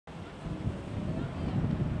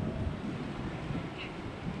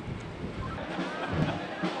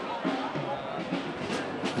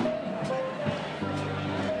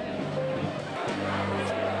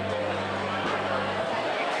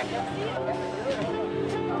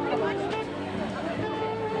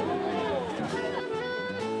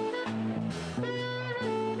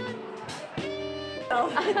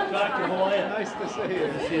Dr. Hoya, Nice to see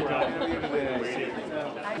you. See you, Dr.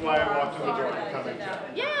 That's why I walked in the door to come in.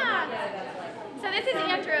 Yeah. So this is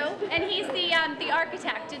Andrew, and he's the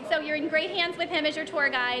architect, and so you're in great hands with him as your tour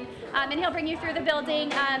guide, and he'll bring you through the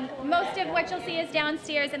building. Most of what you'll see is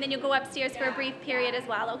downstairs, and then you'll go upstairs for a brief period as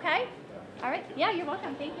well, okay? All right, yeah, you're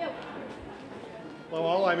welcome, thank you.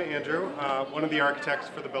 Hello, I'm Andrew, one of the architects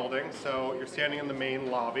for the building. So you're standing in the main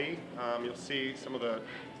lobby. You'll see some of the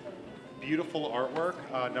beautiful artwork.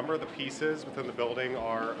 A number of the pieces within the building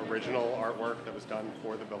are original artwork that was done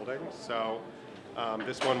for the building. So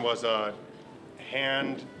this one was a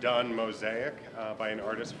hand-done mosaic by an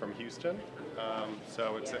artist from Houston.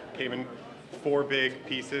 So it came in 4 big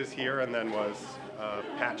pieces here and then was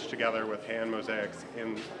patched together with hand mosaics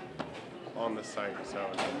on the site. So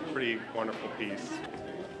it's a pretty wonderful piece.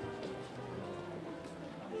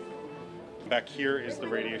 Back here is the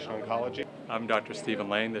radiation oncology. I'm Dr. Stephen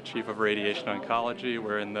Lane, the Chief of Radiation Oncology.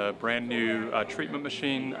 We're in the brand new treatment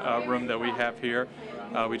machine room that we have here.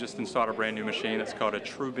 We just installed a brand new machine. It's called a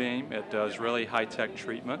TrueBeam. It does really high-tech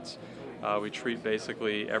treatments. We treat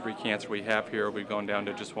basically every cancer we have here. We've gone down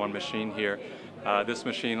to just one machine here. This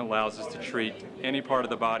machine allows us to treat any part of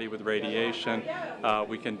the body with radiation.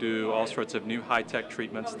 We can do all sorts of new high-tech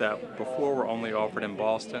treatments that before were only offered in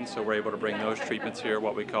Boston, so we're able to bring those treatments here,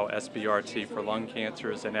 what we call SBRT for lung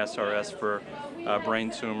cancers and SRS for brain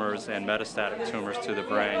tumors and metastatic tumors to the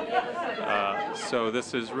brain. So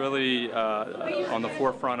this is really on the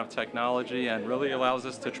forefront of technology and really allows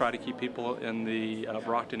us to try to keep people in the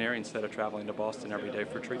Brockton area instead of traveling to Boston every day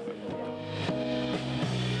for treatment.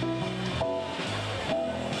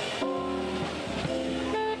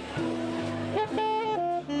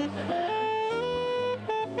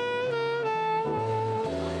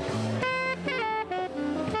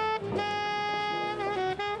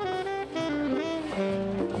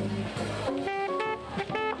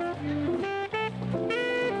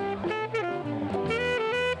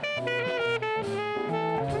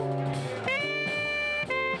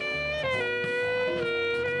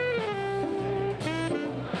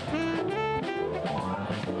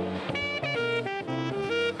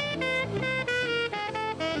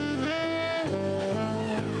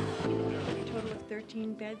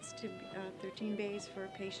 Beds to 13 bays for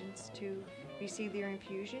patients to receive their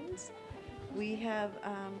infusions. We have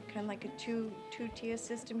kind of like a two-tier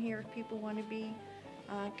system here if people want to be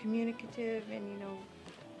communicative and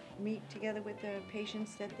meet together with the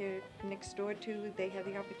patients that they're next door to. They have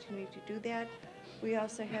the opportunity to do that. We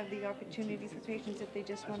also have the opportunity for patients if they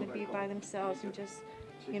just want to be by themselves and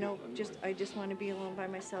I just want to be alone by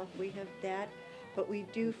myself. We have that, but we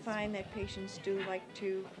do find that patients do like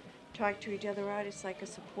to talk to each other out. It's like a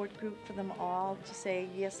support group for them all to say,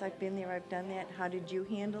 yes, I've been there, I've done that, how did you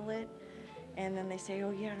handle it? And then they say,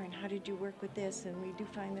 oh yeah, and how did you work with this? And we do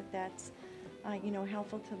find that that's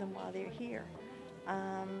helpful to them while they're here.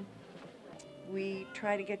 We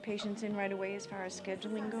try to get patients in right away as far as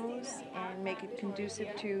scheduling goes and make it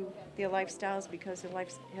conducive to their lifestyles because their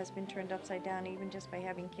life has been turned upside down even just by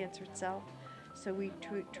having cancer itself. So we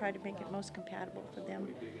try to make it most compatible for them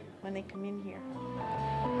when they come in here.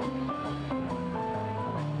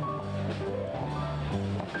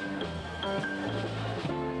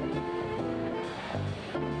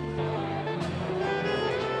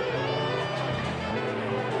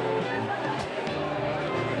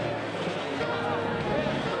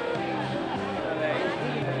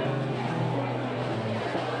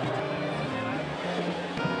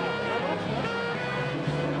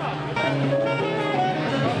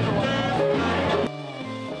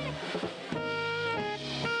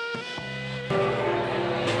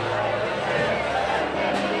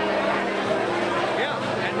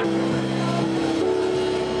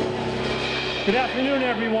 Good afternoon,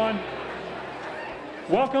 everyone.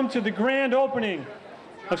 Welcome to the grand opening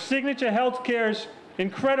of Signature Healthcare's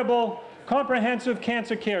incredible comprehensive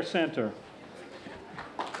cancer care center.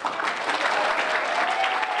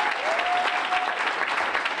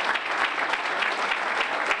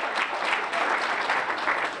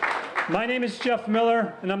 My name is Jeff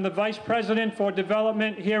Miller, and I'm the Vice President for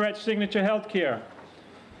Development here at Signature Healthcare.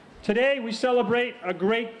 Today, we celebrate a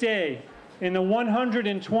great day in the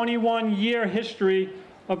 121-year history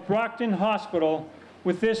of Brockton Hospital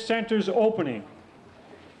with this center's opening.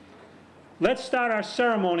 Let's start our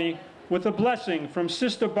ceremony with a blessing from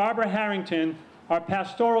Sister Barbara Harrington, our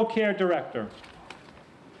Pastoral Care Director.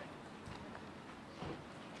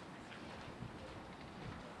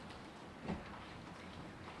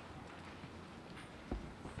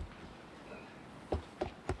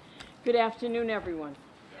 Good afternoon, everyone.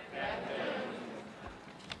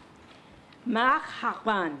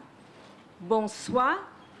 Marhaban. bonsoir,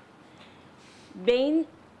 bienvenidos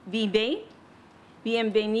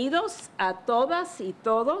a todas y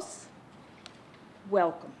todos.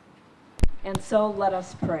 Welcome. And so let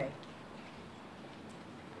us pray.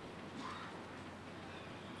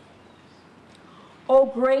 O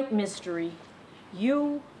great mystery,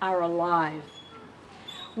 you are alive.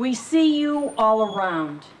 We see you all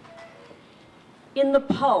around, in the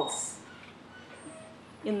pulse,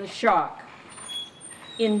 in the shock,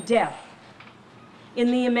 in death, in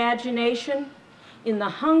the imagination, in the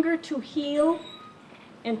hunger to heal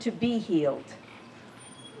and to be healed.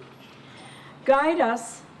 Guide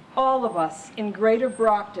us, all of us, in Greater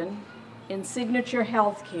Brockton, in Signature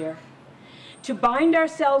Healthcare, to bind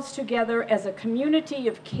ourselves together as a community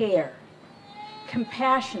of care,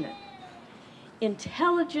 compassionate,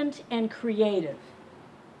 intelligent, and creative.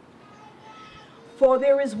 For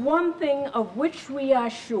there is one thing of which we are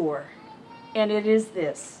sure, and it is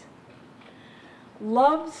this: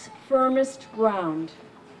 love's firmest ground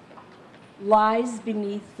lies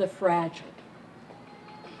beneath the fragile.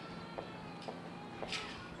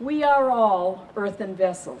 We are all earthen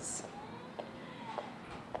vessels,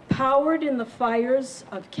 powered in the fires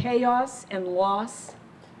of chaos and loss,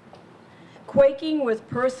 quaking with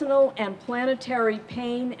personal and planetary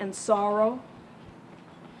pain and sorrow,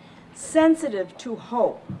 sensitive to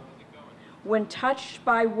hope when touched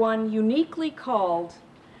by one uniquely called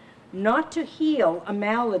not to heal a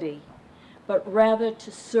malady, but rather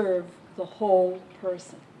to serve the whole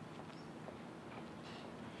person.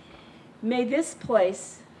 May this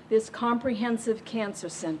place, this comprehensive cancer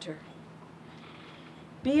center,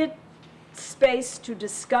 be a space to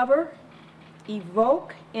discover,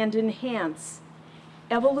 evoke, and enhance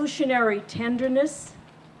evolutionary tenderness,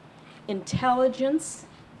 intelligence,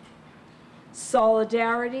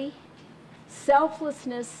 solidarity,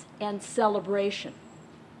 selflessness, and celebration.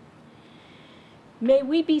 May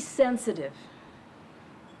we be sensitive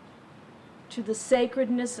to the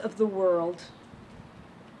sacredness of the world,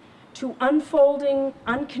 to unfolding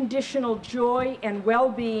unconditional joy and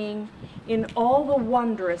well-being in all the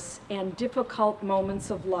wondrous and difficult moments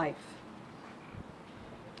of life.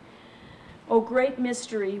 O great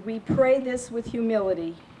mystery, we pray this with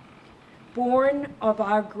humility, born of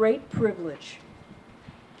our great privilege.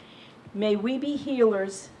 May we be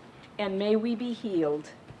healers, and may we be healed.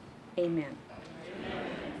 Amen.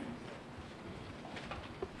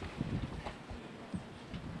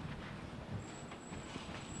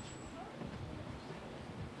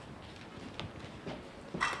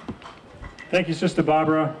 Thank you, Sister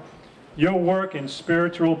Barbara. Your work in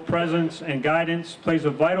spiritual presence and guidance plays a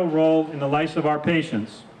vital role in the lives of our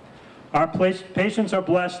patients. Our patients are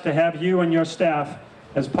blessed to have you and your staff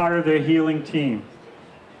as part of their healing team.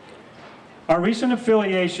 Our recent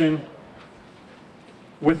affiliation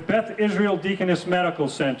with Beth Israel Deaconess Medical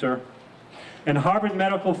Center and Harvard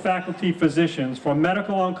Medical Faculty Physicians for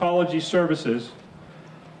Medical Oncology Services,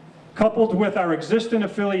 coupled with our existing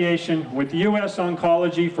affiliation with US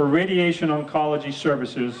Oncology for Radiation Oncology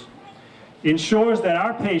Services, ensures that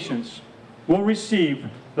our patients will receive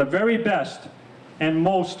the very best and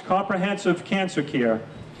most comprehensive cancer care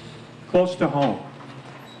close to home.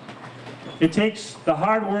 It takes the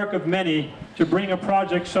hard work of many to bring a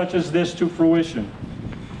project such as this to fruition.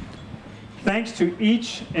 Thanks to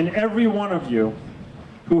each and every one of you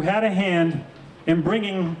who had a hand in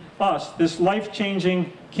bringing us this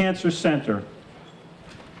life-changing cancer center.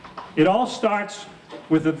 It all starts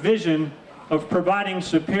with a vision of providing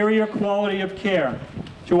superior quality of care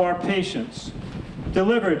to our patients,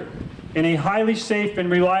 delivered in a highly safe and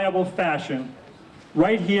reliable fashion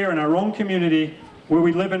right here in our own community where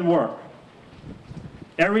we live and work.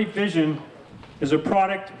 Every vision is a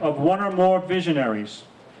product of one or more visionaries.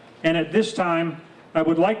 And at this time, I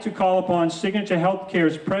would like to call upon Signature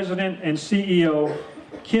Healthcare's President and CEO,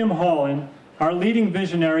 Kim Holland, our leading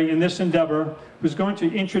visionary in this endeavor, who's going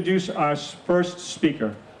to introduce our first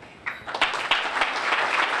speaker.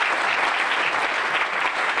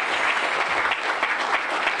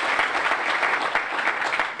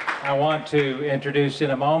 I want to introduce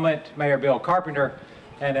in a moment Mayor Bill Carpenter,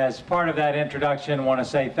 and as part of that introduction, I want to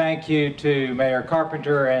say thank you to Mayor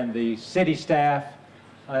Carpenter and the city staff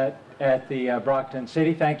at the Brockton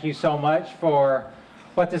City. Thank you so much for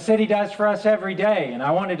what the city does for us every day, and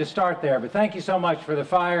I wanted to start there, but thank you so much for the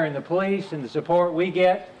fire and the police and the support we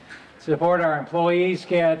get, support our employees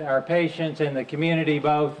get, our patients and the community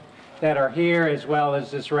both that are here as well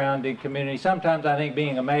as the surrounding community. Sometimes I think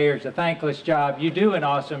being a mayor is a thankless job. You do an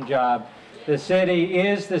awesome job. The city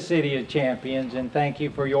is the city of champions, and thank you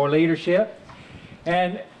for your leadership.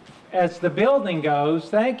 And as the building goes,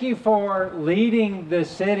 thank you for leading the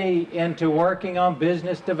city into working on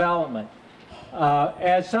business development.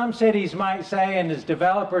 As some cities might say, and as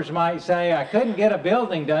developers might say, I couldn't get a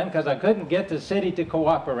building done because I couldn't get the city to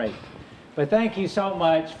cooperate. But thank you so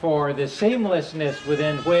much for the seamlessness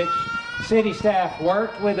within which city staff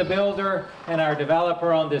worked with the builder and our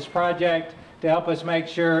developer on this project to help us make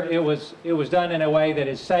sure it was done in a way that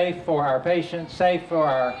is safe for our patients, safe for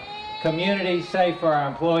our community, safe for our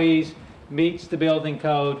employees, meets the building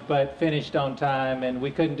code, but finished on time. And we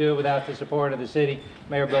couldn't do it without the support of the city.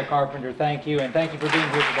 Mayor Bill Carpenter, thank you, and thank you for being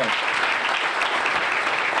here today.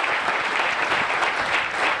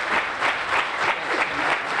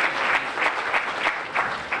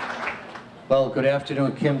 Well, good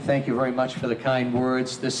afternoon, Kim. Thank you very much for the kind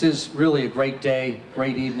words. This is really a great day,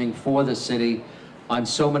 great evening for the city on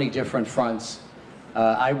so many different fronts.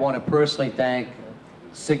 I want to personally thank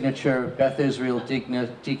Signature, Beth Israel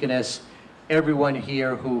Deaconess, everyone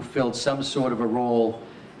here who filled some sort of a role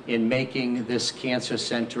in making this cancer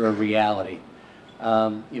center a reality.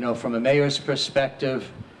 You know, from a mayor's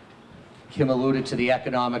perspective, Kim alluded to the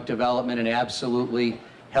economic development, and absolutely,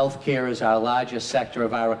 healthcare is our largest sector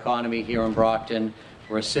of our economy here in Brockton.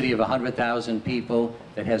 We're a city of 100,000 people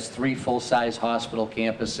that has 3 full-size hospital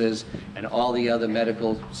campuses and all the other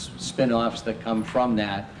medical spin-offs that come from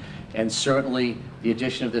that. And certainly, the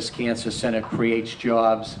addition of this cancer center creates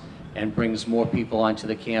jobs and brings more people onto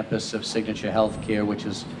the campus of Signature Healthcare, which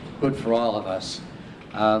is good for all of us.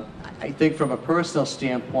 I think from a personal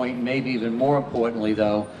standpoint, maybe even more importantly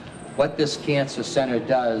though, what this cancer center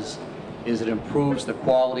does is it improves the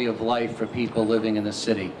quality of life for people living in the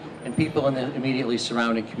city and people in the immediately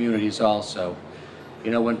surrounding communities also.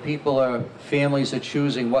 You know, when families are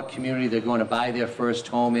choosing what community they're going to buy their first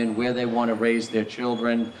home in, where they want to raise their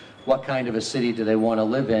children, what kind of a city do they want to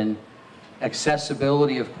live in,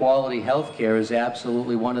 accessibility of quality health care is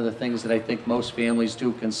absolutely one of the things that I think most families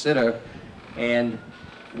do consider. And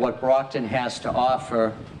what Brockton has to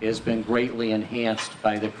offer has been greatly enhanced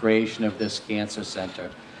by the creation of this cancer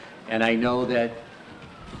center. And I know that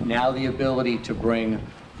now the ability to bring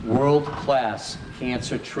world-class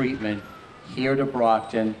cancer treatment here to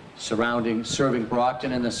Brockton, serving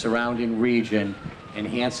Brockton and the surrounding region,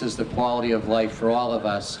 enhances the quality of life for all of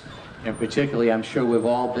us. And particularly, I'm sure we've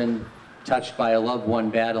all been touched by a loved one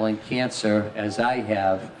battling cancer, as I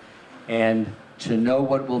have. And to know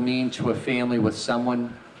what it will mean to a family with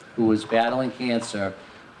someone who is battling cancer,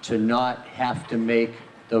 to not have to make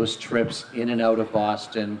those trips in and out of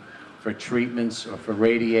Boston for treatments or for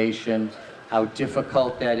radiation, how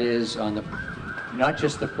difficult that is on not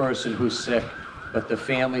just the person who's sick, but the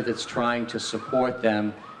family that's trying to support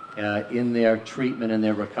them in their treatment and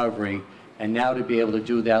their recovery. And now to be able to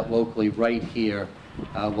do that locally right here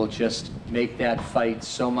will just make that fight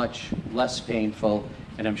so much less painful,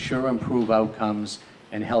 and I'm sure improve outcomes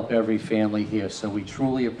and help every family here. So we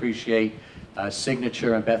truly appreciate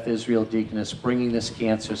Signature and Beth Israel Deaconess bringing this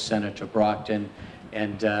cancer center to Brockton.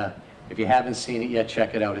 And if you haven't seen it yet,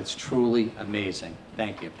 check it out. It's truly amazing.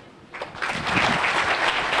 Thank you.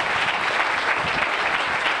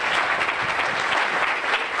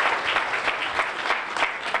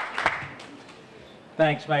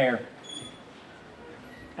 Thanks, Mayor.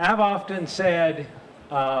 I've often said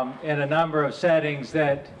in a number of settings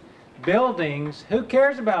that buildings, who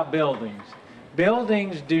cares about buildings?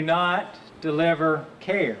 Buildings do not deliver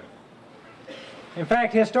care. In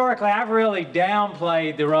fact, historically, I've really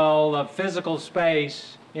downplayed the role of physical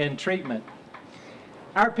space in treatment.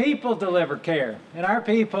 Our people deliver care, and our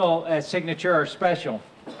people at Signature are special.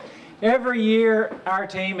 Every year, our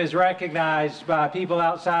team is recognized by people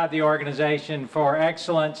outside the organization for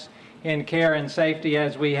excellence in care and safety,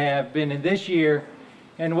 as we have been in this year.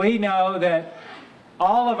 And we know that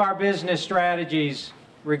all of our business strategies,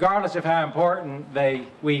 regardless of how important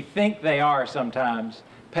we think they are sometimes,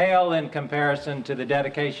 pale in comparison to the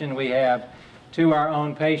dedication we have to our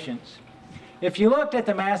own patients. If you looked at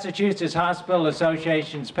the Massachusetts Hospital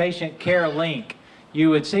Association's Patient Care Link, you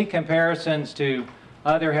would see comparisons to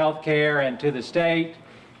other health care and to the state.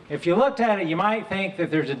 If you looked at it, you might think that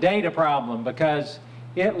there's a data problem because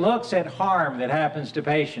it looks at harm that happens to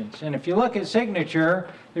patients. And if you look at Signature,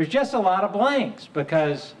 there's just a lot of blanks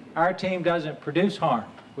because our team doesn't produce harm,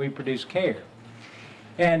 we produce care.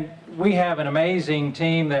 And we have an amazing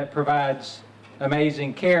team that provides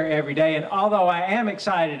amazing care every day. And although I am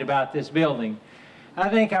excited about this building, I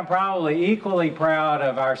think I'm probably equally proud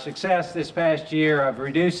of our success this past year of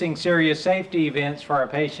reducing serious safety events for our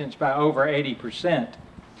patients by over 80%.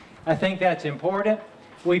 I think that's important.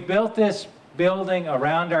 We built this building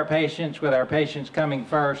around our patients, with our patients coming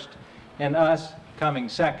first and us coming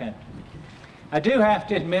second. I do have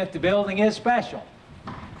to admit the building is special.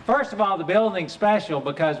 First of all, the building's special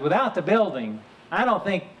because without the building, I don't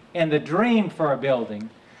think in the dream for a building,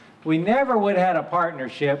 we never would have had a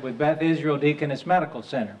partnership with Beth Israel Deaconess Medical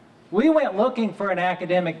Center. We went looking for an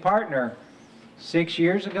academic partner 6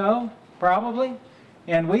 years ago, probably,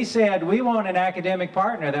 and we said we want an academic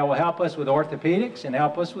partner that will help us with orthopedics and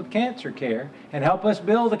help us with cancer care and help us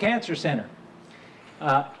build a cancer center.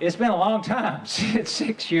 It's been a long time, since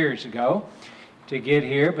 6 years ago, to get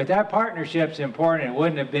here, but that partnership's important. It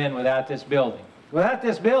wouldn't have been without this building. Without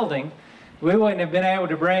this building, we wouldn't have been able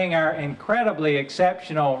to bring our incredibly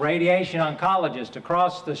exceptional radiation oncologist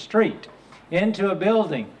across the street into a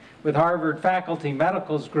building with Harvard Faculty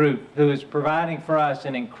Medicals Group, who is providing for us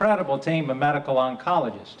an incredible team of medical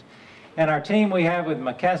oncologists. And our team we have with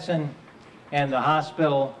McKesson and the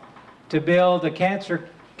hospital to build a cancer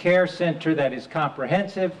care center that is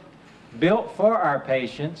comprehensive, built for our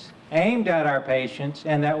patients, aimed at our patients,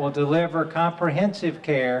 and that will deliver comprehensive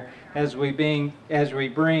care as we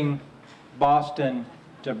bring Boston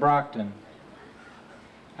to Brockton.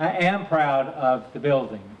 I am proud of the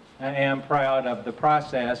building. I am proud of the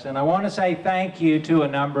process, and I want to say thank you to a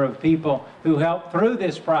number of people who helped through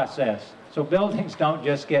this process. So buildings don't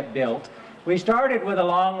just get built. We started with a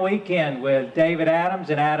long weekend with David Adams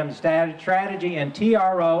and Adams Strategy and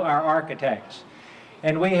TRO, our architects.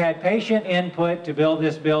 And we had patient input to build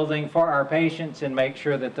this building for our patients and make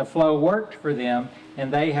sure that the flow worked for them,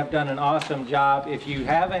 and they have done an awesome job. If you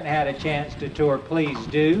haven't had a chance to tour, please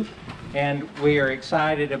do. And we are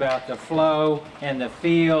excited about the flow and the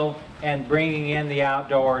feel and bringing in the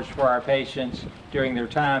outdoors for our patients during their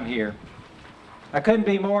time here. I couldn't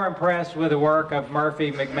be more impressed with the work of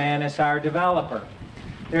Murphy McManus, our developer.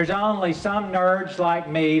 There's only some nerds like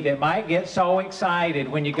me that might get so excited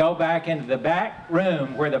when you go back into the back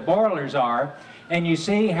room where the boilers are and you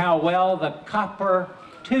see how well the copper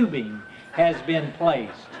tubing has been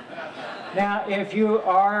placed. Now, if you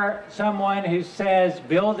are someone who says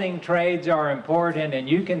building trades are important and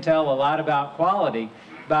you can tell a lot about quality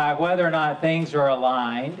by whether or not things are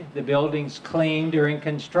aligned, the building's clean during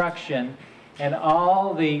construction, and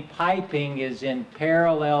all the piping is in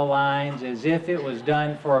parallel lines as if it was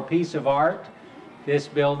done for a piece of art. This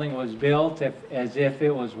building was built as if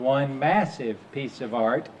it was one massive piece of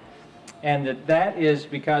art. And that is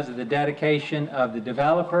because of the dedication of the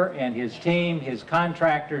developer and his team, his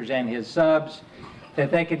contractors and his subs,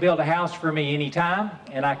 that they could build a house for me anytime,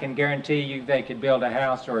 and I can guarantee you they could build a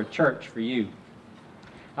house or a church for you.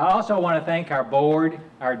 I also want to thank our board,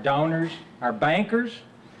 our donors, our bankers,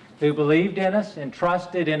 who believed in us and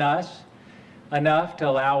trusted in us enough to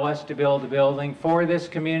allow us to build a building for this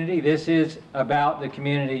community. This is about the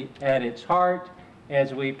community at its heart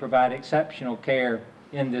as we provide exceptional care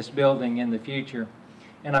in this building in the future.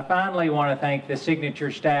 And I finally want to thank the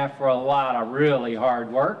Signature staff for a lot of really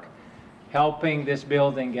hard work, helping this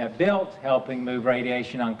building get built, helping move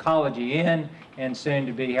radiation oncology in, and soon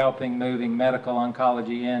to be helping moving medical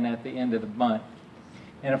oncology in at the end of the month.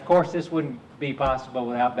 And of course, this wouldn't be possible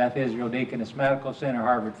without Beth Israel Deaconess Medical Center,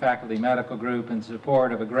 Harvard Faculty Medical Group, and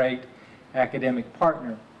support of a great academic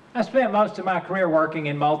partner. I spent most of my career working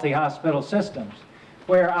in multi-hospital systems,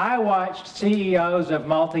 where I watched CEOs of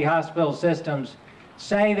multi-hospital systems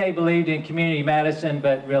say they believed in community medicine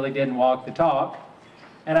but really didn't walk the talk.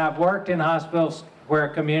 And I've worked in hospitals where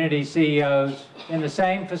community CEOs in the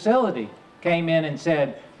same facility came in and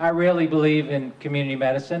said, I really believe in community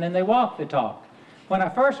medicine, and they walked the talk. When I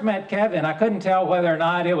first met Kevin, I couldn't tell whether or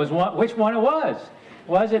not it was which one it was.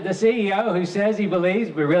 Was it the CEO who says he believes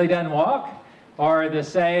but really doesn't walk? Or the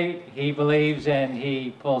say he believes and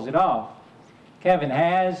he pulls it off?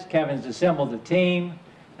 Kevin's assembled a team.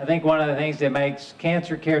 I think one of the things that makes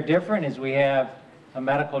cancer care different is we have a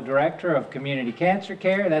medical director of community cancer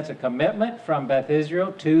care. That's a commitment from Beth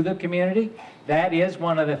Israel to the community. That is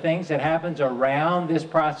one of the things that happens around this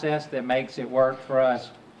process that makes it work for us.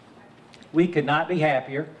 We could not be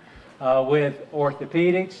happier with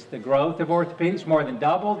orthopedics. The growth of orthopedics more than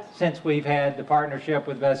doubled since we've had the partnership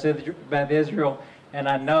with Beth Israel, and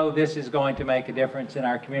I know this is going to make a difference in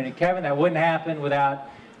our community. Kevin, that wouldn't happen without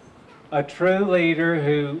a true leader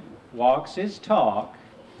who walks his talk,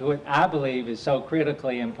 who I believe is so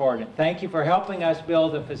critically important. Thank you for helping us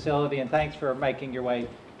build a facility, and thanks for making your way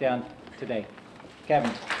down today.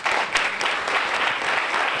 Kevin.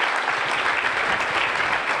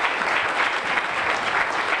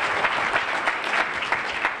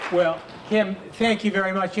 Well, Kim, thank you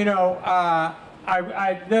very much. You know,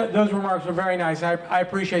 those remarks were very nice. I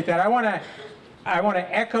appreciate that. I want to I want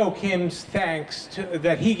to echo Kim's thanks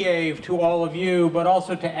that he gave to all of you, but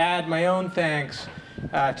also to add my own thanks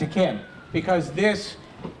to Kim, because this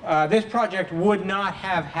project would not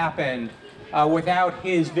have happened without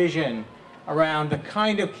his vision around the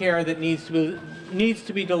kind of care that needs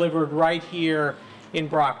to be delivered right here in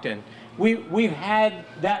Brockton. We've had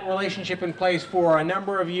that relationship in place for a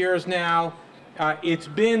number of years now. It's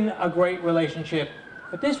been a great relationship,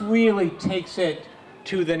 but this really takes it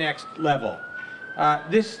to the next level.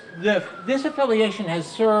 This affiliation has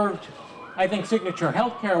served, I think, Signature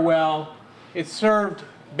Healthcare well. It's served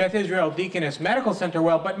Beth Israel Deaconess Medical Center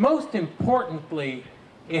well, but most importantly,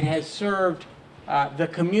 it has served the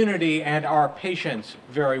community and our patients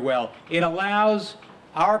very well. It allows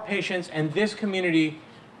our patients and this community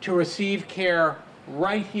to receive care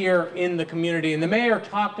right here in the community. And the mayor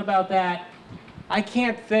talked about that. I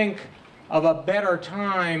can't think of a better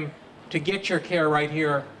time to get your care right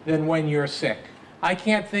here than when you're sick. I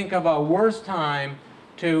can't think of a worse time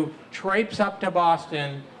to traipse up to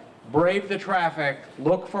Boston, brave the traffic,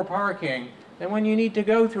 look for parking, than when you need to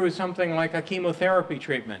go through something like a chemotherapy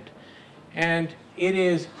treatment. And it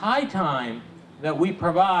is high time that we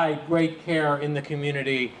provide great care in the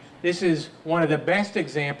community. This is one of the best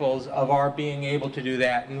examples of our being able to do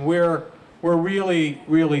that, and we're really,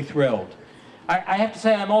 really thrilled. I have to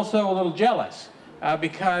say I'm also a little jealous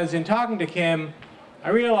because in talking to Kim, I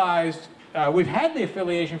realized we've had the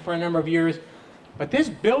affiliation for a number of years, but this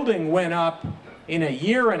building went up in a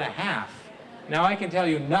year and a half. Now I can tell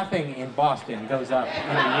you nothing in Boston goes up in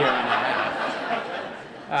a year and a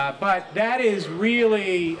half. But that is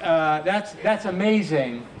really, that's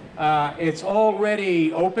amazing. It's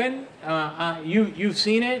already open. You've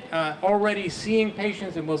seen it, already seeing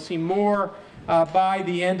patients, and we'll see more by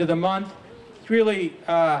the end of the month. It's really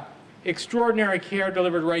extraordinary care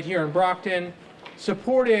delivered right here in Brockton,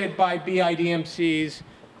 supported by BIDMC's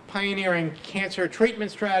pioneering cancer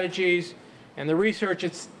treatment strategies and the research.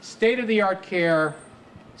 It's state-of-the-art care,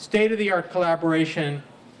 state-of-the-art collaboration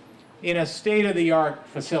in a state-of-the-art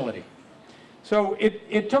facility. So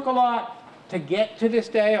it took a lot to get to this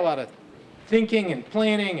day, a lot of thinking and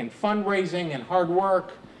planning and fundraising and hard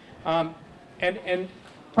work, and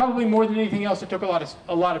probably more than anything else, it took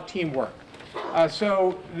a lot of teamwork.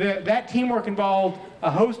 So that teamwork involved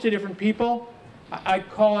a host of different people. I'd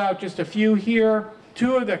call out just a few here.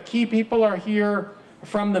 Two of the key people are here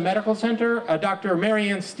from the medical center. Dr.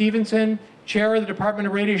 Marianne Stevenson, chair of the Department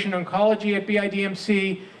of Radiation Oncology at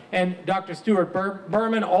BIDMC, and Dr. Stuart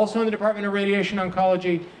Berman, also in the Department of Radiation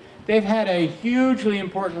Oncology. They've had a hugely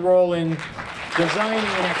important role in designing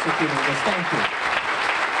and executing this. Thank you.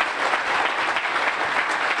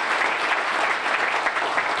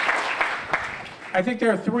 I think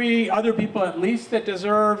there are three other people at least that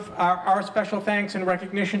deserve our special thanks and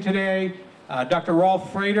recognition today. Dr.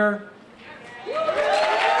 Rolf Frater.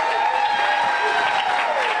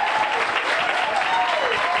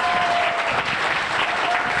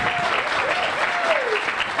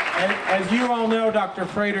 As you all know, Dr.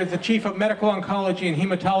 Frater is the Chief of Medical Oncology and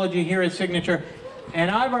Hematology here at Signature.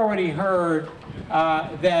 And I've already heard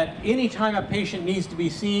that any time a patient needs to be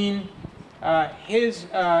seen, his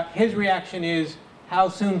reaction is, how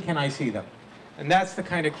soon can I see them? And that's the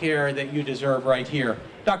kind of care that you deserve right here.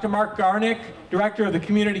 Dr. Mark Garnick, Director of the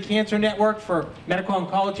Community Cancer Network for Medical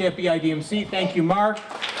Oncology at BIDMC. Thank you, Mark.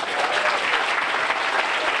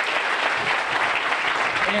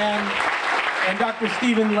 And Dr.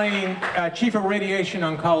 Stephen Lane, Chief of Radiation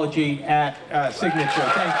Oncology at Signature.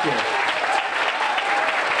 Thank you.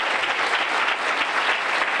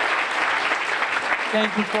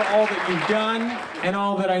 Thank you for all that you've done and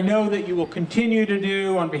all that I know that you will continue to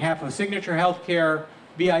do on behalf of Signature Healthcare,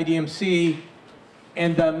 BIDMC,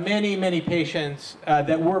 and the many, many patients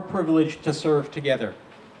that we're privileged to serve together.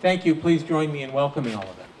 Thank you. Please join me in welcoming all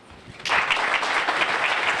of them.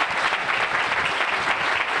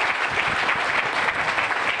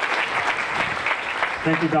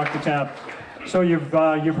 Thank you, Dr. Tapp. So you've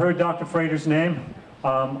heard Dr. Frater's name.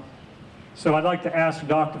 So I'd like to ask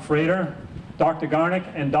Dr. Frater, Dr. Garnick,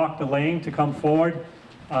 and Dr. Lane to come forward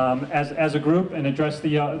as a group and address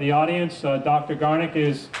the audience. Dr. Garnick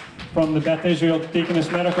is from the Beth Israel Deaconess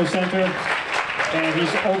Medical Center, and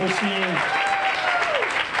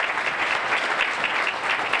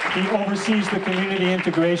he oversees the community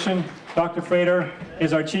integration. Dr. Frater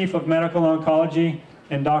is our Chief of Medical Oncology,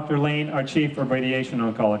 and Dr. Lane, our Chief of Radiation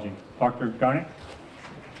Oncology. Dr. Garnick.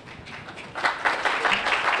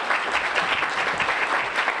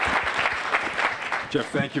 Jeff,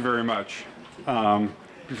 thank you very much.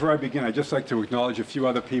 Before I begin, I'd just like to acknowledge a few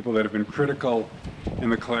other people that have been critical in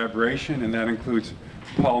the collaboration, and that includes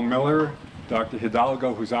Paul Miller, Dr.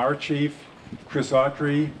 Hidalgo, who's our chief, Chris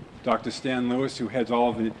Autry, Dr. Stan Lewis, who heads all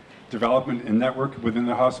of the development and network within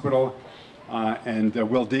the hospital, and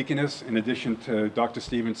Will Deaconess, in addition to Dr.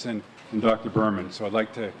 Stevenson and Dr. Berman. So I'd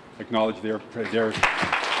like to acknowledge their participation.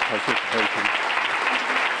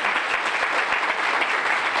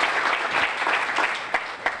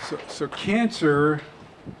 So cancer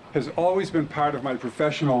has always been part of my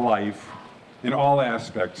professional life in all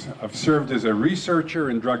aspects. I've served as a researcher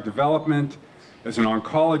in drug development, as an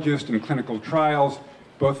oncologist in clinical trials,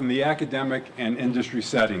 both in the academic and industry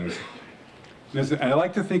settings. And I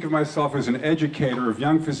like to think of myself as an educator of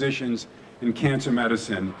young physicians in cancer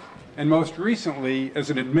medicine, and most recently as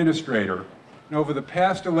an administrator. And over the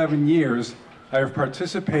past 11 years, I have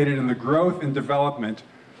participated in the growth and development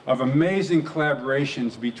of amazing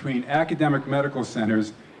collaborations between academic medical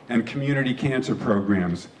centers and community cancer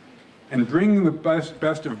programs. And bringing the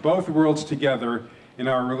best of both worlds together in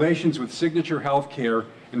our relations with Signature Healthcare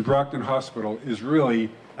and Brockton Hospital is really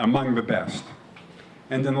among the best.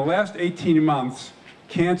 And in the last 18 months,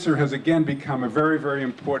 cancer has again become a very, very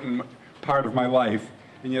important part of my life,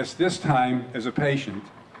 and yes, this time as a patient.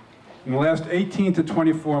 In the last 18 to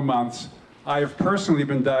 24 months, I have personally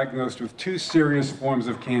been diagnosed with 2 serious forms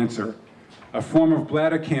of cancer, a form of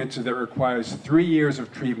bladder cancer that requires 3 years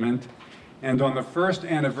of treatment, and on the first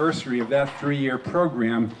anniversary of that 3-year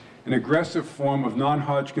program, an aggressive form of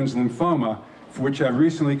non-Hodgkin's lymphoma, for which I've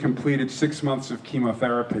recently completed 6 months of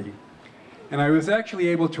chemotherapy. And I was actually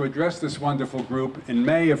able to address this wonderful group in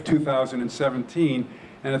May of 2017,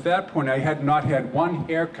 and at that point I had not had one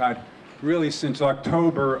haircut really since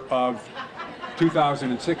October of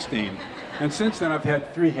 2016. And since then I've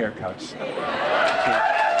had 3 haircuts.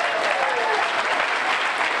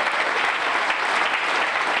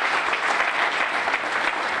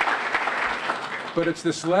 But it's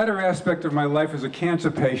this latter aspect of my life as a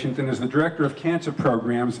cancer patient and as the director of cancer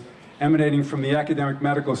programs emanating from the Academic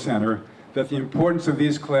Medical Center that the importance of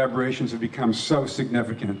these collaborations have become so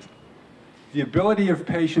significant. The ability of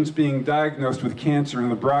patients being diagnosed with cancer in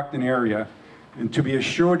the Brockton area and to be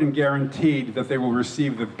assured and guaranteed that they will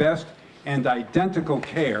receive the best and identical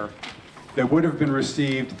care that would have been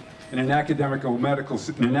received in an academic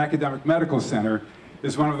medical center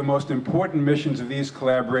is one of the most important missions of these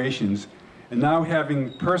collaborations. And now,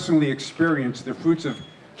 having personally experienced the fruits of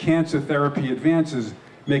cancer therapy advances,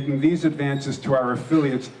 making these advances to our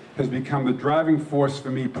affiliates has become the driving force for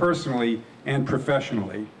me personally and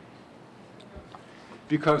professionally.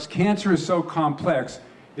 Because cancer is so complex,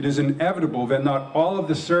 it is inevitable that not all of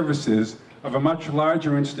the services of a much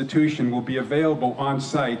larger institution will be available on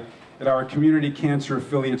site at our community cancer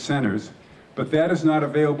affiliate centers. But that is not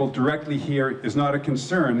available directly here, is not a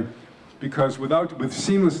concern, because with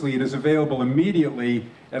seamlessly it is available immediately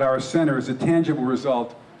at our center as a tangible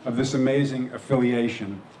result of this amazing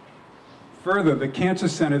affiliation. Further, the cancer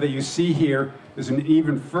center that you see here is an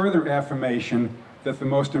even further affirmation that the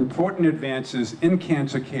most important advances in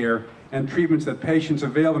cancer care and treatments that patients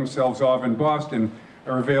avail themselves of in Boston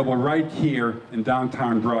are available right here in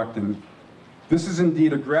downtown Brockton. This is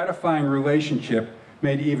indeed a gratifying relationship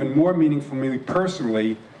made even more meaningful for me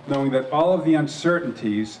personally, knowing that all of the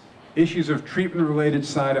uncertainties, issues of treatment-related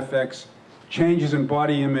side effects, changes in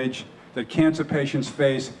body image that cancer patients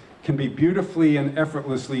face can be beautifully and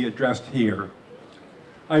effortlessly addressed here.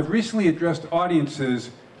 I've recently addressed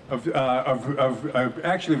audiences of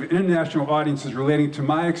international audiences relating to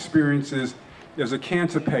my experiences as a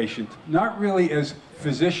cancer patient, not really as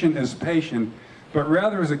physician, as patient, but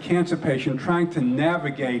rather as a cancer patient trying to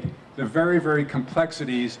navigate the very, very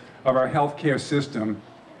complexities of our healthcare system.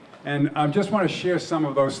 And I just want to share some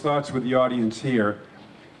of those thoughts with the audience here.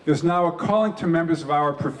 There's now a calling to members of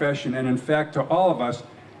our profession, and in fact to all of us,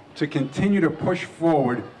 to continue to push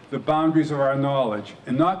forward the boundaries of our knowledge.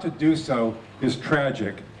 And not to do so is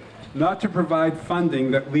tragic. Not to provide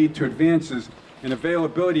funding that lead to advances in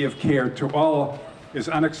availability of care to all is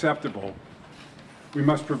unacceptable. We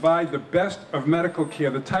must provide the best of medical care,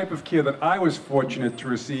 the type of care that I was fortunate to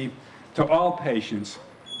receive, to all patients,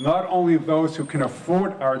 not only those who can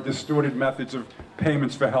afford our distorted methods of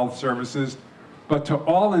payments for health services, but to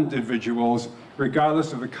all individuals,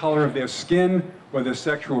 regardless of the color of their skin or their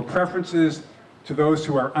sexual preferences, to those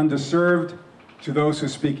who are underserved, to those who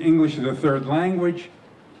speak English as a third language,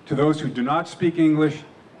 to those who do not speak English,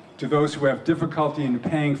 to those who have difficulty in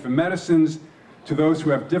paying for medicines, to those who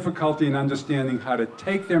have difficulty in understanding how to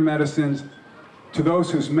take their medicines, to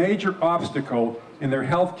those whose major obstacle in their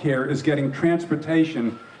health care is getting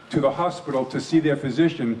transportation to the hospital to see their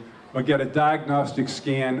physician or get a diagnostic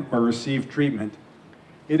scan or receive treatment.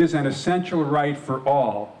 It is an essential right for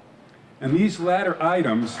all. And these latter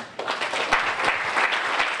items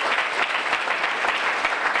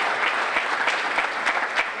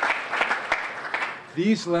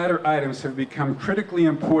These latter items have become critically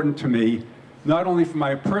important to me, not only from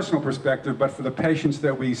my personal perspective, but for the patients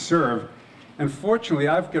that we serve. And fortunately,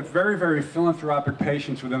 I've got very, very philanthropic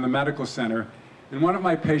patients within the medical center, and one of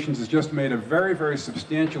my patients has just made a very, very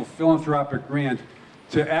substantial philanthropic grant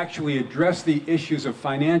to actually address the issues of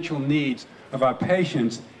financial needs of our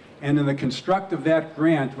patients. And in the construct of that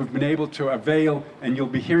grant, we've been able to avail, and you'll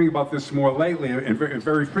be hearing about this more lately and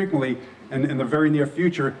very frequently and in the very near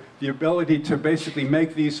future, the ability to basically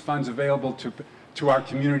make these funds available to our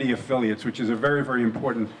community affiliates, which is a very, very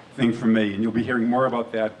important thing for me. And you'll be hearing more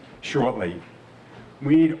about that shortly.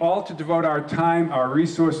 We need all to devote our time, our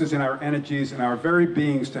resources, and our energies, and our very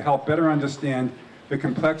beings to help better understand the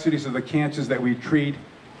complexities of the cancers that we treat,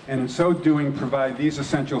 and in so doing, provide these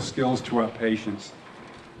essential skills to our patients.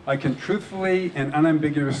 I can truthfully and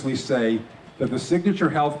unambiguously say that the Signature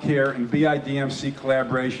Healthcare and BIDMC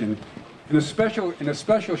collaboration, and a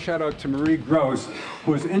special shout out to Marie Gross,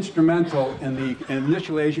 who was instrumental in the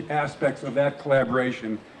initial aspects of that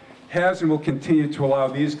collaboration, has and will continue to allow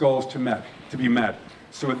these goals to be met.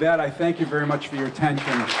 So with that, I thank you very much for your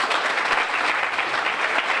attention.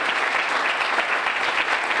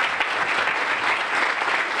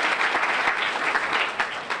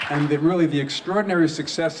 And really, the extraordinary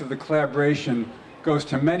success of the collaboration goes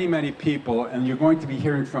to many, many people, and you're going to be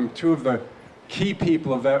hearing from two of the key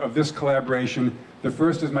people of this collaboration. The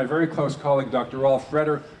first is my very close colleague, Dr. Rolf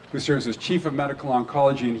Redder, who serves as Chief of Medical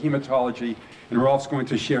Oncology and Hematology, and Rolf's going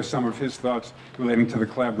to share some of his thoughts relating to the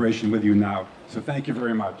collaboration with you now. So thank you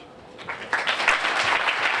very much.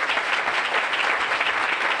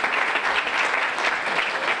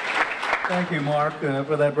 Thank you, Mark,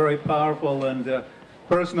 for that very powerful and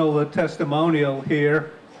personal testimonial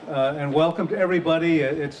here. And welcome to everybody.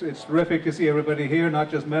 It's terrific to see everybody here, not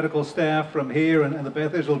just medical staff from here and the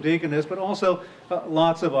Beth Israel Deaconess, but also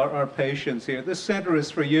lots of our patients here. This center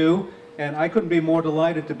is for you, and I couldn't be more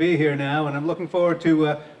delighted to be here now, and I'm looking forward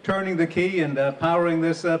to turning the key and powering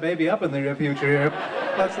this baby up in the near future here.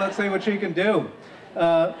 Let's see what she can do.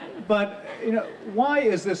 But you know, why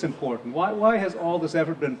is this important? Why has all this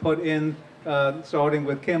effort been put in, starting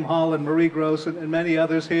with Kim Holland, Marie Gross, and many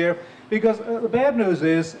others here? Because the bad news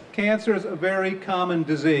is cancer is a very common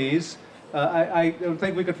disease. I don't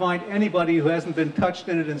think we could find anybody who hasn't been touched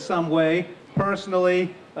in it in some way,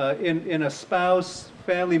 personally, in a spouse,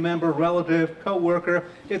 family member, relative, co-worker.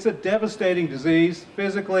 It's a devastating disease,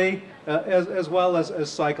 physically, as well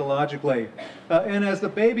as psychologically. And as the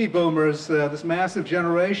baby boomers, this massive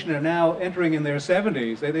generation, are now entering in their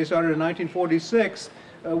 70s, they started in 1946,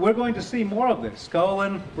 we're going to see more of this.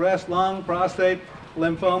 Colon, breast, lung, prostate,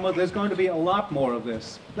 lymphoma, there's going to be a lot more of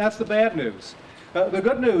this. That's the bad news. The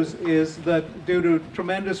good news is that due to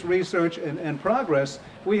tremendous research and progress,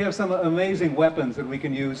 we have some amazing weapons that we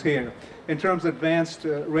can use here in terms of advanced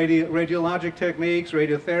radiologic techniques,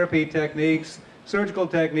 radiotherapy techniques, surgical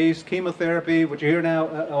techniques, chemotherapy, which you hear now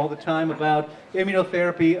all the time about,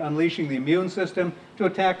 immunotherapy, unleashing the immune system to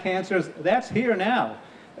attack cancers. That's here now.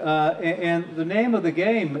 And the name of the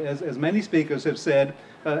game, as many speakers have said,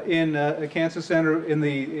 in a cancer center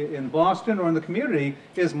in Boston or in the community,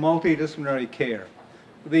 is multidisciplinary care.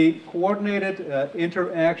 The coordinated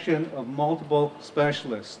interaction of multiple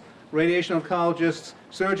specialists, radiation oncologists,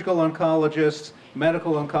 surgical oncologists,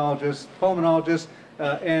 medical oncologists, pulmonologists,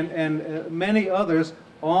 and many others,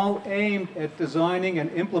 all aimed at designing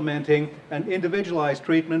and implementing an individualized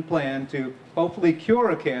treatment plan to hopefully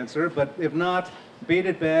cure a cancer, but if not, beat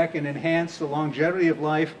it back and enhance the longevity of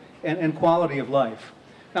life and quality of life.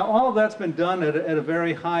 Now, all of that's been done at a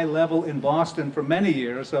very high level in Boston for many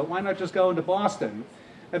years, so why not just go into Boston?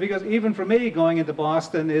 Because even for me, going into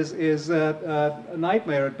Boston is a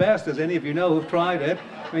nightmare at best, as any of you know who've tried it.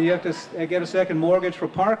 I mean, you have to get a second mortgage for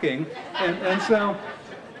parking, and so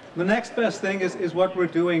the next best thing is what we're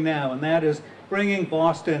doing now, and that is bringing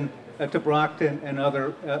Boston to Brockton and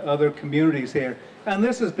other communities here. And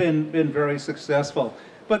this has been very successful.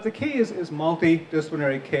 But the key is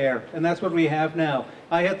multidisciplinary care, and that's what we have now.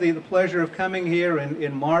 I had the pleasure of coming here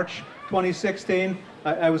in March 2016.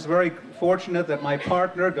 I was very fortunate that my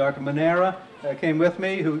partner, Dr. Manera, came with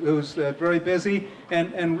me, who's very busy,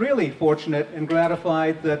 and really fortunate and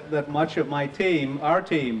gratified that much of my team, our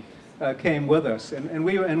team, came with us. And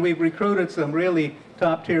we recruited some really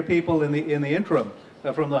top-tier people in the interim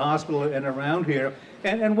from the hospital and around here.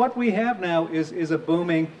 And what we have now is a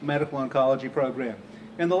booming medical oncology program.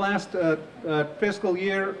 In the last fiscal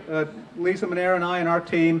year, Lisa Manera and I and our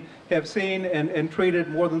team have seen and treated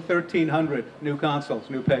more than 1,300 new consults,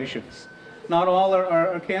 new patients. Not all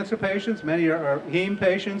are cancer patients, many are heme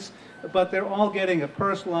patients, but they're all getting a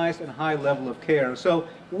personalized and high level of care. So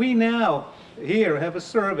we now here have a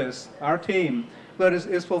service, our team, that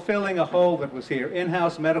is fulfilling a hole that was here,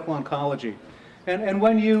 in-house medical oncology. And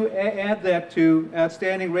when you add that to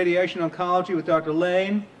outstanding radiation oncology with Dr.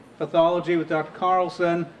 Lane, pathology with Dr.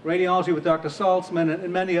 Carlson, radiology with Dr. Saltzman,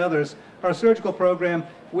 and many others, our surgical program,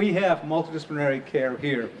 we have multidisciplinary care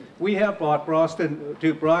here. We have brought Boston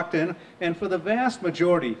to Brockton, and for the vast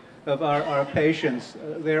majority of our patients,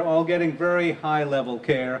 they're all getting very high-level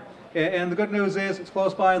care. And the good news is it's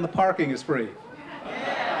close by and the parking is free.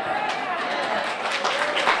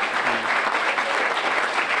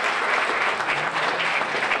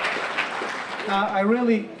 I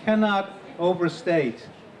really cannot overstate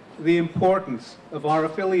the importance of our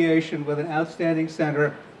affiliation with an outstanding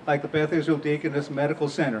center like the Beth Israel Deaconess Medical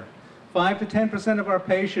Center. 5 to 10% of our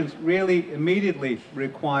patients really immediately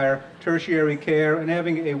require tertiary care, and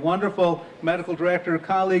having a wonderful medical director,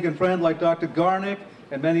 colleague, and friend like Dr. Garnick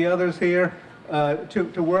and many others here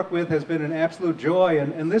to work with has been an absolute joy.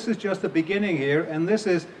 And this is just the beginning here, and this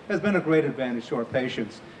has been a great advantage to our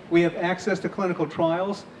patients. We have access to clinical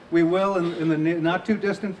trials. We will, in the not too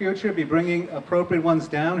distant future, be bringing appropriate ones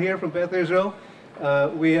down here from Beth Israel.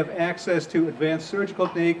 We have access to advanced surgical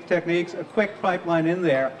techniques, a quick pipeline in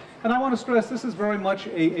there. And I want to stress this is very much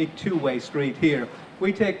a two-way street here.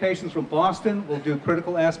 We take patients from Boston, we'll do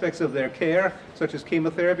critical aspects of their care, such as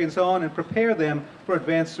chemotherapy and so on, and prepare them for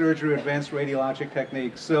advanced surgery, advanced radiologic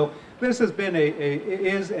techniques. So this has been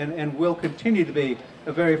is and will continue to be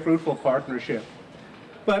a very fruitful partnership.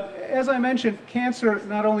 But as I mentioned, cancer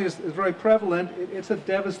not only is very prevalent, it's a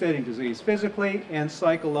devastating disease, physically and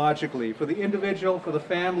psychologically. For the individual, for the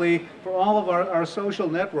family, for all of our social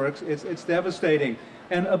networks, it's devastating.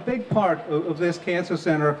 And a big part of this cancer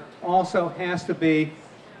center also has to be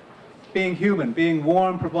being human, being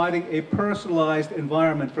warm, providing a personalized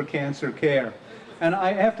environment for cancer care. And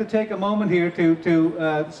I have to take a moment here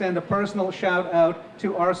to send a personal shout out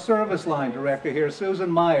to our service line director here,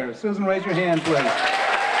 Susan Myers. Susan, raise your hand, please.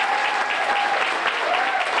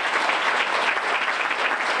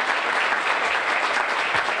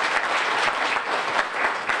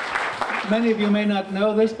 Many of you may not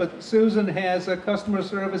know this, but Susan has customer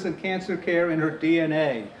service and cancer care in her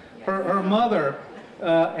DNA. Her mother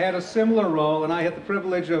had a similar role, and I had the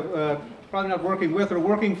privilege of probably not working with her,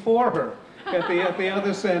 working for her at the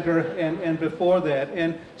other center and before that.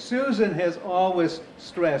 And Susan has always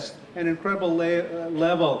stressed an incredible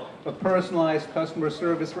level of personalized customer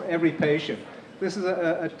service for every patient. This is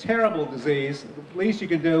a terrible disease. The least you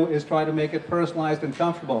can do is try to make it personalized and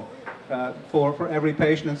comfortable for every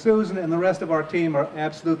patient. And Susan and the rest of our team are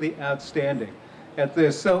absolutely outstanding at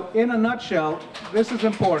this. So in a nutshell, this is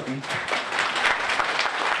important.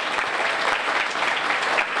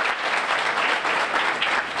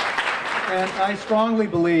 And I strongly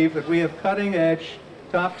believe that we have cutting-edge,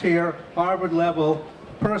 top-tier, Harvard-level,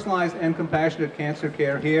 personalized and compassionate cancer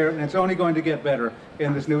care here, and it's only going to get better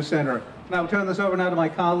in this new center. And I'll turn this over now to my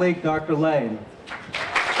colleague, Dr. Lane.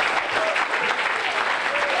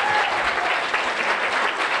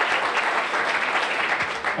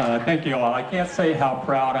 Thank you all. I can't say how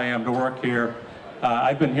proud I am to work here.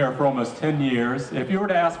 I've been here for almost 10 years. If you were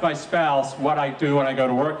to ask my spouse what I do when I go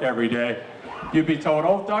to work every day, you'd be told,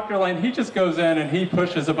 oh, Dr. Lane, he just goes in and he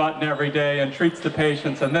pushes a button every day and treats the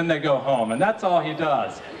patients and then they go home, and that's all he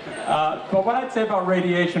does. But what I'd say about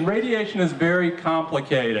radiation is very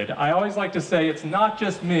complicated. I always like to say it's not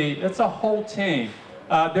just me, it's a whole team.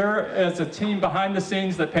 There is a team behind the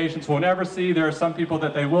scenes that patients will never see. There are some people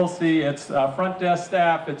that they will see. It's front desk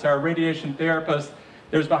staff, it's our radiation therapists,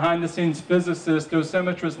 there's behind the scenes physicists,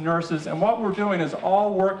 dosimetrists, nurses, and what we're doing is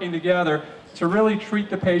all working together to really treat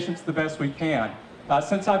the patients the best we can.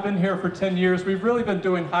 Since I've been here for 10 years, we've really been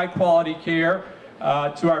doing high quality care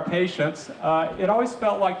to our patients. It always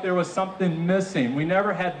felt like there was something missing. We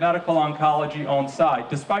never had medical oncology on site.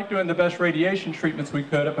 Despite doing the best radiation treatments we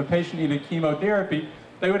could, if a patient needed chemotherapy,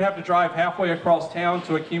 they would have to drive halfway across town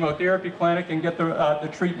to a chemotherapy clinic and get the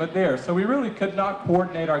treatment there. So we really could not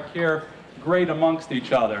coordinate our care great amongst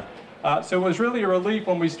each other. So it was really a relief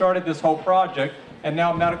when we started this whole project, and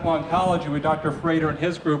now medical oncology with Dr. Frater and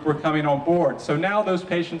his group were coming on board. So now those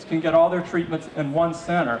patients can get all their treatments in one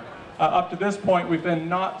center. Up to this point, we've been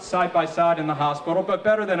not side by side in the hospital, but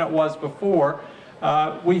better than it was before.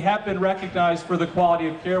 We have been recognized for the quality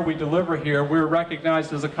of care we deliver here. We're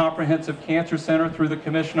recognized as a comprehensive cancer center through the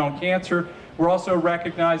Commission on Cancer. We're also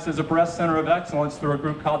recognized as a breast center of excellence through a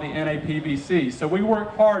group called the NAPBC. So we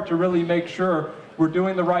work hard to really make sure we're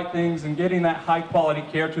doing the right things and getting that high quality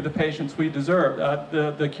care to the patients we deserve,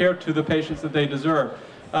 the care to the patients that they deserve.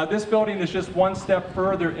 This building is just one step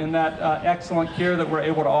further in that excellent care that we're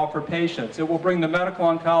able to offer patients. It will bring the medical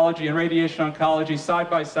oncology and radiation oncology side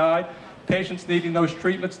by side. Patients needing those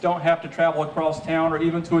treatments don't have to travel across town or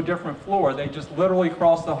even to a different floor. They just literally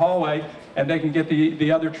cross the hallway and they can get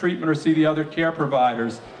the other treatment or see the other care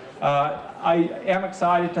providers. I am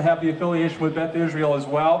excited to have the affiliation with Beth Israel as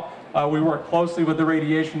well. We work closely with the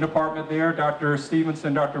radiation department there, Dr.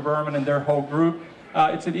 Stevenson, Dr. Berman, and their whole group.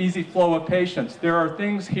 It's an easy flow of patients. There are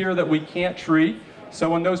things here that we can't treat. So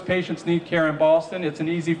when those patients need care in Boston, it's an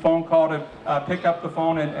easy phone call to pick up the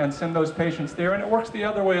phone and send those patients there. And it works the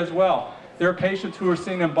other way as well. There are patients who are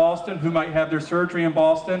seen in Boston who might have their surgery in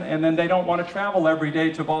Boston, and then they don't want to travel every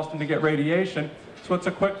day to Boston to get radiation. So it's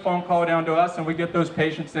a quick phone call down to us, and we get those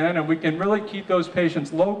patients in, and we can really keep those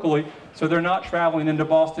patients locally so they're not traveling into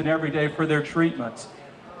Boston every day for their treatments.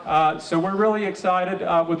 So we're really excited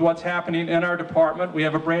with what's happening in our department. We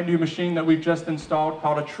have a brand new machine that we've just installed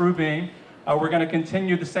called a TrueBeam. We're going to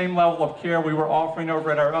continue the same level of care we were offering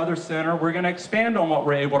over at our other center. We're going to expand on what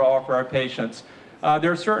we're able to offer our patients.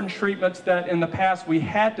 There are certain treatments that in the past we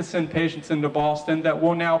had to send patients into Boston that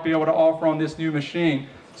we'll now be able to offer on this new machine,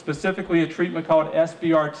 specifically a treatment called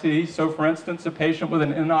SBRT. So for instance, a patient with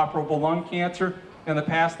an inoperable lung cancer, in the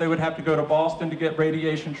past they would have to go to Boston to get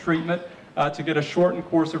radiation treatment, to get a shortened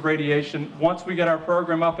course of radiation. Once we get our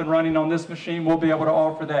program up and running on this machine, we'll be able to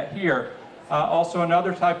offer that here. Also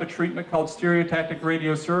another type of treatment called stereotactic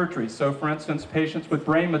radiosurgery. So for instance, patients with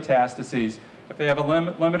brain metastases, if they have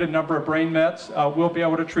a limited number of brain mets, we'll be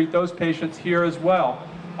able to treat those patients here as well.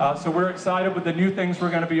 So we're excited with the new things we're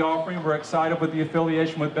going to be offering. We're excited with the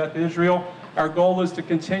affiliation with Beth Israel. Our goal is to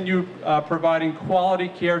continue providing quality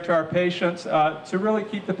care to our patients, to really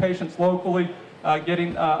keep the patients locally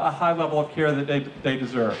getting a high level of care that they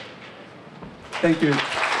deserve. Thank you.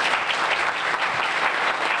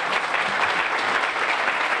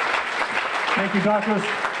 Thank you, doctors.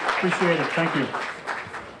 Appreciate it. Thank you.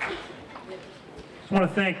 I want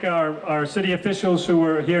to thank our city officials who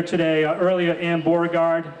were here today. Earlier, Ann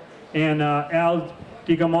Beauregard and Al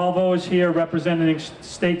DiGamalvo is here representing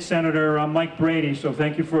State Senator Mike Brady. So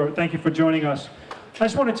thank you for joining us. I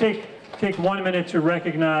just want to take 1 minute to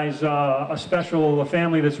recognize a special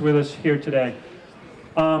family that's with us here today.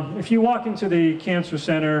 If you walk into the Cancer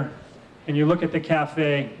Center and you look at the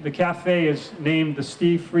cafe is named the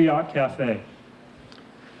Steve Friot Cafe.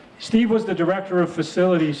 Steve was the director of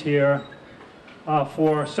facilities here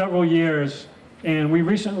for several years, and we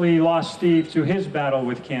recently lost Steve to his battle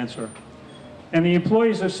with cancer. And the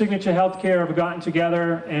employees of Signature Healthcare have gotten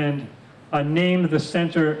together and named the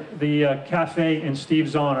center, the cafe, in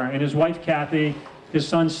Steve's honor. And his wife Kathy, his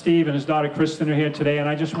son Steve, and his daughter Kristen are here today. And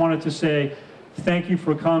I just wanted to say thank you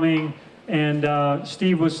for coming. And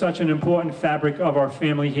Steve was such an important fabric of our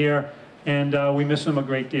family here, and we miss him a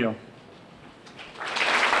great deal.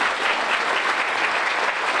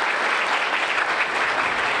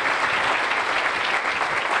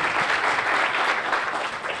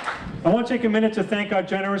 I want to take a minute to thank our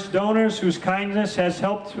generous donors whose kindness has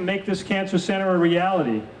helped to make this cancer center a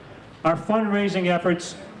reality. Our fundraising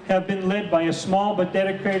efforts have been led by a small but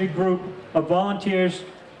dedicated group of volunteers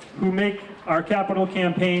who make our capital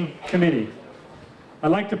campaign committee. I'd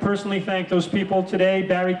like to personally thank those people today.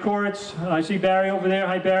 Barry Koritz, I see Barry over there.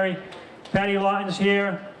 Hi, Barry. Patty Lawton's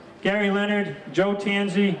here. Gary Leonard, Joe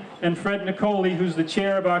Tanzi, and Fred Nicoli, who's the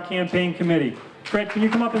chair of our campaign committee. Fred, can you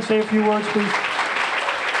come up and say a few words, please?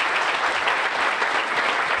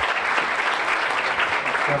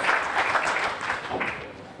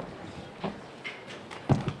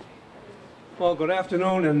 Well, good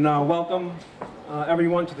afternoon and welcome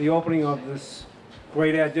everyone to the opening of this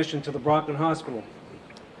great addition to the Brockton Hospital.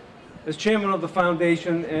 As chairman of the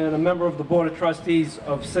foundation and a member of the Board of Trustees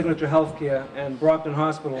of Signature Healthcare and Brockton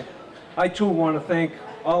Hospital, I too want to thank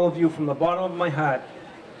all of you from the bottom of my heart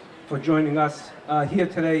for joining us here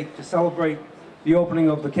today to celebrate the opening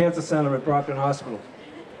of the Cancer Center at Brockton Hospital.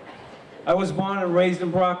 I was born and raised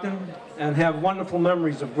in Brockton and have wonderful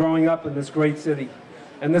memories of growing up in this great city.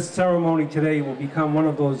 And this ceremony today will become one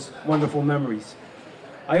of those wonderful memories.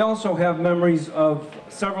 I also have memories of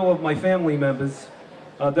several of my family members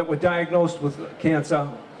that were diagnosed with cancer,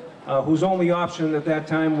 whose only option at that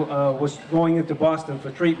time was going into Boston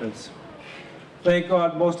for treatments. Thank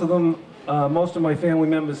God most of my family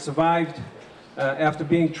members survived after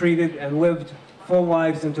being treated and lived full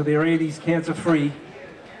lives into their 80s cancer-free,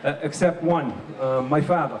 except one, my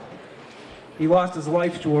father. He lost his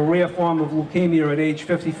life to a rare form of leukemia at age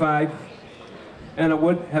 55. and it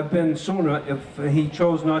would have been sooner if he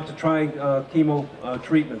chose not to try chemo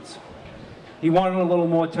treatments. He wanted a little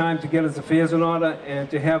more time to get his affairs in order and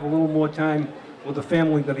to have a little more time with the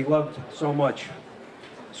family that he loved so much.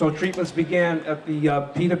 So treatments began at the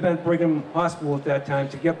Peter Bent Brigham Hospital at that time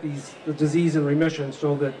to get the disease in remission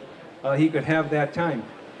so that he could have that time.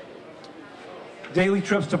 Daily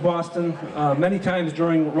trips to Boston, many times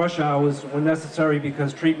during rush hours, were necessary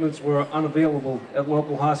because treatments were unavailable at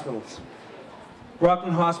local hospitals.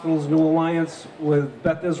 Brockton Hospital's new alliance with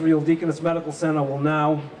Beth Israel Deaconess Medical Center will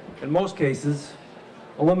now, in most cases,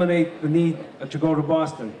 eliminate the need to go to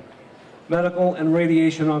Boston. Medical and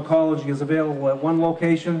radiation oncology is available at one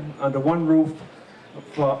location, under one roof,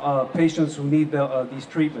 for patients who need these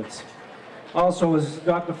treatments. Also, as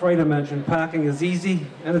Dr. Frater mentioned, parking is easy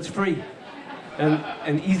and it's free,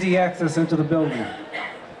 and easy access into the building.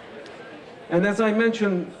 And as I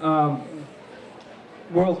mentioned,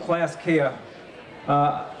 world-class care,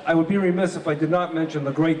 I would be remiss if I did not mention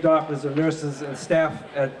the great doctors and nurses and staff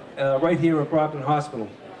right here at Brockton Hospital.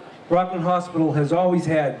 Brockton Hospital has always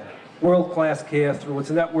had world-class care through its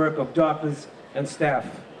network of doctors and staff.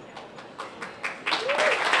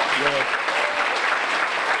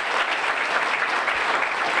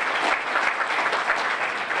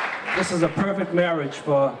 This is a perfect marriage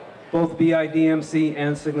for both BIDMC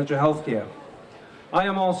and Signature Healthcare. I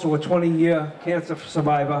am also a 20-year cancer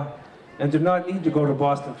survivor and did not need to go to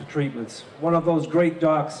Boston for treatments. One of those great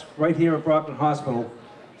docs right here at Brockton Hospital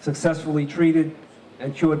successfully treated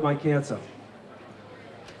and cured my cancer.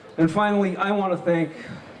 And finally, I want to thank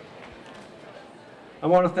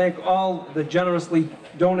all the generously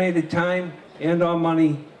donated time and our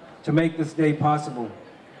money to make this day possible.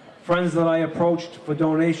 Friends that I approached for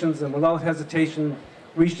donations and without hesitation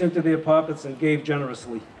reached into their pockets and gave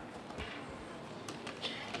generously.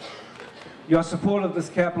 Your support of this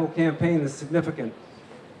capital campaign is significant,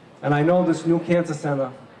 and I know this new cancer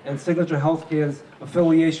center and Signature Healthcare's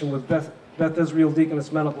affiliation with Beth Israel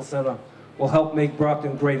Deaconess Medical Center will help make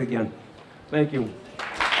Brockton great again. Thank you.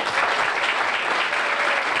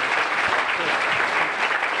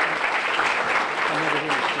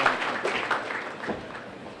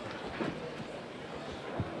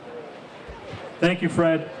 Thank you,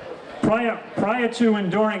 Fred. Prior to and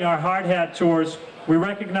during our hard hat tours, we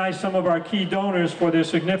recognized some of our key donors for their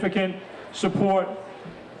significant support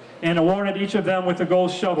and awarded each of them with a gold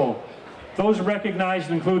shovel. Those recognized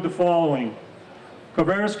include the following: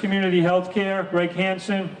 Cabarrus Community Healthcare, Greg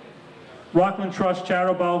Hansen; Rockland Trust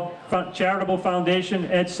Charitable Foundation,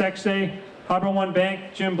 Ed Sexay; Harbor One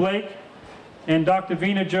Bank, Jim Blake; and Dr.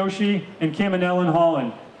 Veena Joshi and Kim and Ellen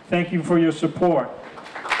Holland. Thank you for your support.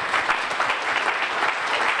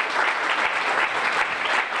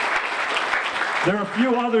 There are a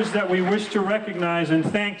few others that we wish to recognize and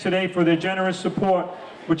thank today for their generous support,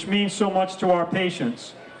 which means so much to our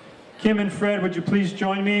patients. Kim and Fred, would you please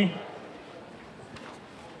join me?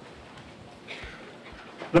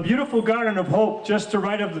 The beautiful Garden of Hope, just to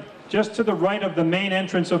the right of the main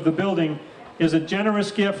entrance of the building, is a generous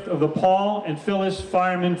gift of the Paul and Phyllis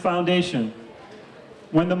Fireman Foundation.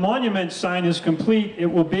 When the monument sign is complete, it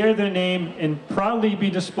will bear their name and proudly be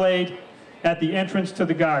displayed at the entrance to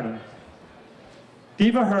the garden.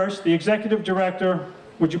 Diva Hurst, the Executive Director,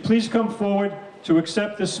 would you please come forward to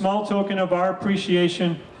accept this small token of our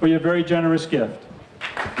appreciation for your very generous gift.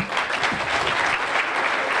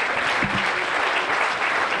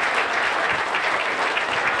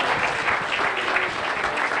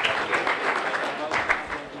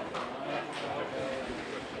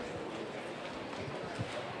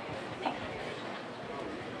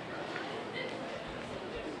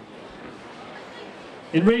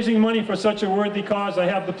 In raising money for such a worthy cause, I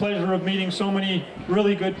have the pleasure of meeting so many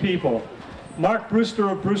really good people. Mark Brewster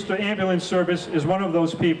of Brewster Ambulance Service is one of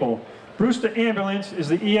those people. Brewster Ambulance is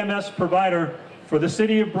the EMS provider for the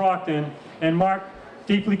city of Brockton, and Mark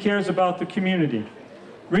deeply cares about the community.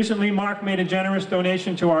 Recently, Mark made a generous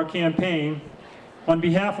donation to our campaign on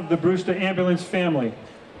behalf of the Brewster Ambulance family.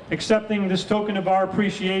 Accepting this token of our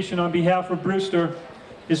appreciation on behalf of Brewster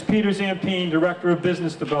is Peter Zampine, Director of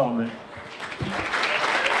Business Development.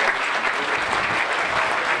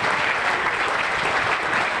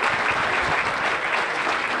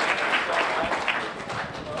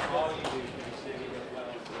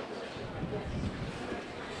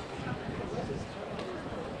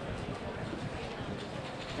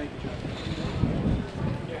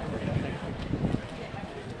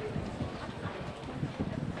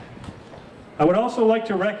 I would also like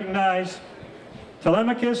to recognize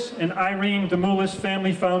Telemachus and Irene Demoulas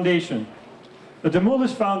Family Foundation. The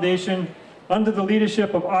Demoulas Foundation, under the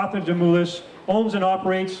leadership of Arthur Demoulas, owns and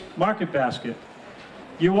operates Market Basket,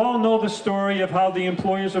 You all know the story of how the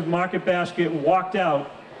employees of Market Basket walked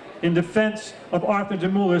out in defense of Arthur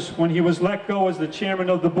DeMoulis when he was let go as the chairman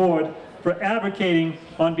of the board for advocating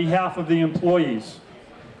on behalf of the employees.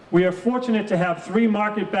 We are fortunate to have 3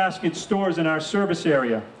 Market Basket stores in our service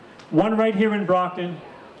area, one right here in Brockton,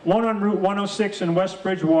 one on Route 106 in West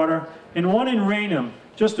Bridgewater, and one in Raynham,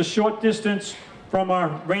 just a short distance from our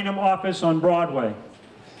Raynham office on Broadway.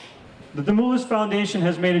 The DeMoulis Foundation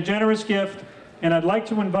has made a generous gift, and I'd like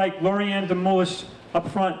to invite Lorianne DeMoulis up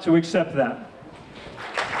front to accept that.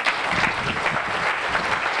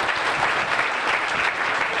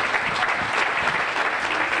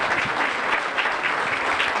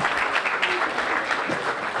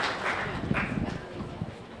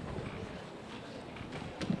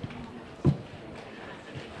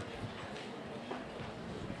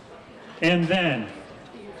 And then,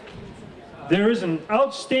 there is an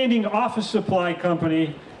outstanding office supply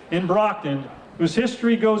company in Brockton whose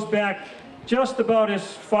history goes back just about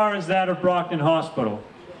as far as that of Brockton Hospital.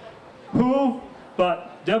 Who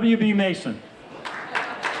but W.B. Mason?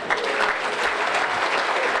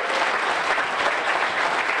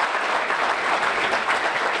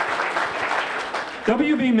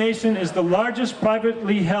 W.B. Mason is the largest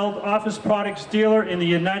privately held office products dealer in the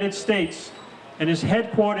United States and is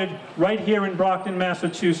headquartered right here in Brockton,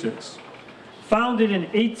 Massachusetts. Founded in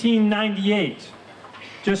 1898,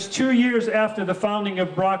 just 2 years after the founding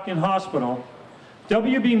of Brockton Hospital,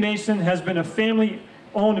 W.B. Mason has been a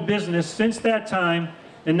family-owned business since that time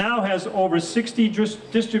and now has over 60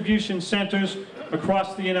 distribution centers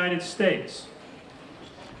across the United States.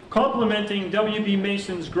 Complementing W.B.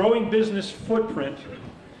 Mason's growing business footprint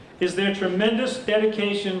is their tremendous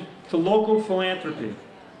dedication to local philanthropy.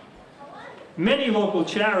 Many local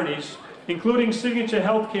charities, including Signature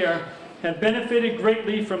Healthcare, have benefited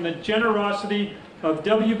greatly from the generosity of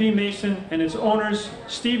W.B. Mason and its owners,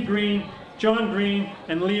 Steve Green, John Green,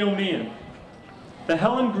 and Leo Meehan. The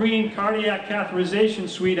Helen Green Cardiac Catheterization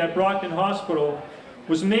Suite at Brockton Hospital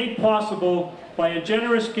was made possible by a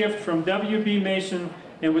generous gift from W.B. Mason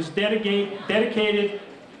and was dedicated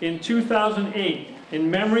in 2008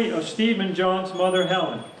 in memory of Steve and John's mother,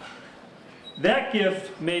 Helen. That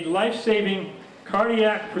gift made life-saving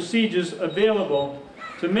cardiac procedures available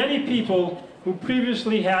to many people who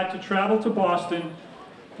previously had to travel to Boston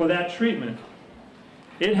for that treatment.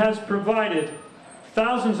 It has provided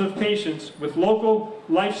thousands of patients with local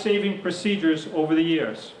life-saving procedures over the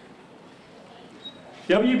years.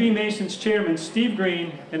 W.B. Mason's chairman, Steve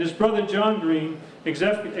Green, and his brother, John Green,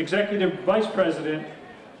 executive vice president,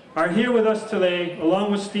 are here with us today,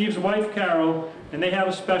 along with Steve's wife, Carol, and they have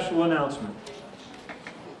a special announcement.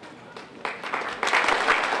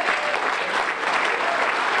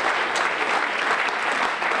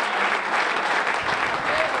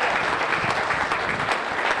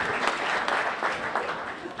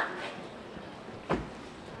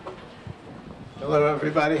 Hello,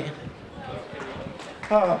 everybody.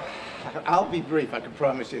 Oh, I'll be brief, I can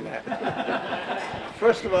promise you that.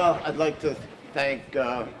 First of all, I'd like to thank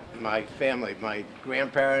my family. My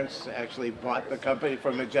grandparents actually bought the company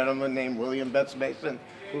from a gentleman named William Betts Mason,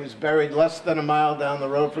 who is buried less than a mile down the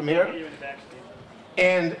road from here.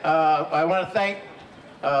 And I want to thank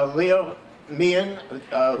Leo Meehan,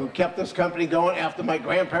 who kept this company going after my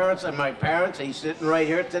grandparents and my parents. He's sitting right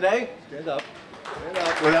here today. Stand up.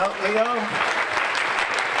 Stand up.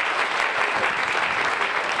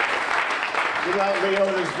 Without Leo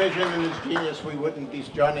and his vision and his genius, we wouldn't be,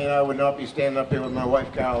 Johnny and I would not be standing up here with my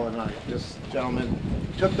wife Carol and I. This gentleman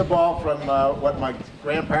took the ball from what my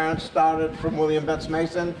grandparents started from William Betts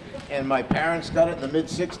Mason, and my parents got it in the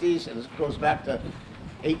mid-60s, and it goes back to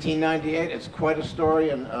 1898. It's quite a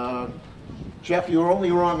story, and Jeff, you were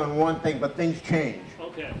only wrong on one thing, but things change.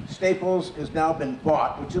 Okay. Staples has now been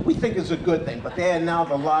bought, which we think is a good thing, but they are now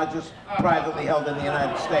the largest privately held in the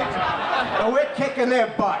United States. So we're kicking their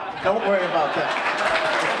butt. Don't worry about that.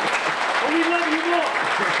 We love you more.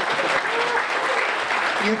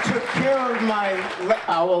 You took care of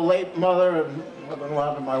our late mother and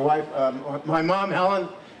mother-in-law and my wife, my mom, Helen.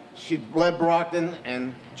 She bled Brockton,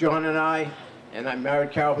 and John and I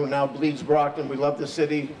married Carol, who now bleeds Brockton. We love the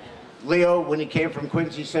city. Leo, when he came from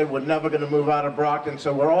Quincy, said we're never going to move out of Brockton,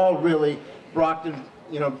 so we're all really Brockton,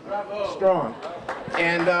 you know, strong.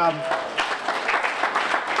 And,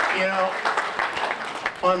 you know,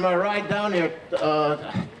 on my ride down here,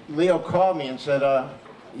 Leo called me and said,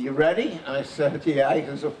 you ready? And I said, yeah. He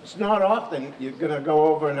says, it's not often you're going to go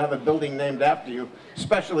over and have a building named after you,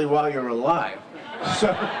 especially while you're alive.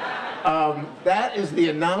 So that is the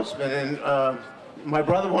announcement. And my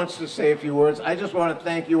brother wants to say a few words. I just want to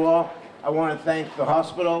thank you all. I want to thank the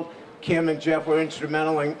hospital. Kim and Jeff were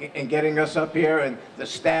instrumental in getting us up here, and the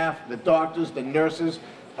staff, the doctors, the nurses.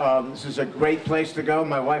 This is a great place to go.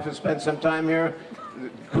 My wife has spent some time here.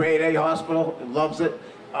 Grade A hospital, loves it.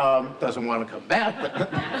 Doesn't want to come back,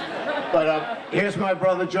 but here's my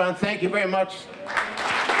brother John. Thank you very much.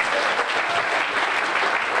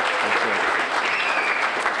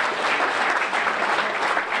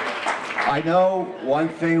 I know one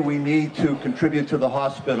thing we need to contribute to the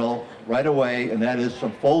hospital right away, and that is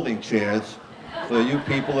some folding chairs for you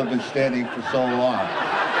people who have been standing for so long.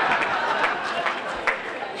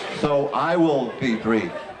 So I will be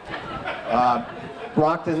brief.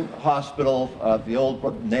 Brockton Hospital, the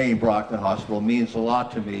old name Brockton Hospital, means a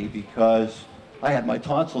lot to me because I had my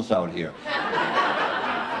tonsils out here.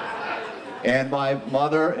 And my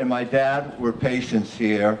mother and my dad were patients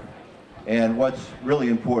here. And what's really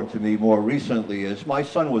important to me more recently is my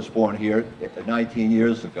son was born here 19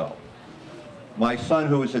 years ago. My son,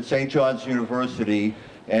 who was at St. John's University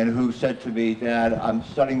and who said to me, "Dad, I'm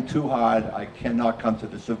studying too hard. I cannot come to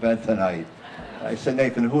this event tonight." I said,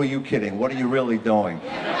 "Nathan, who are you kidding? What are you really doing?"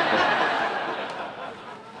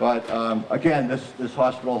 But again, this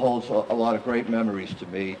hospital holds a lot of great memories to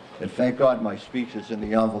me. And thank God my speech is in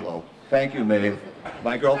the envelope. Thank you, Maeve.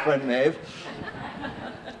 My girlfriend, Maeve.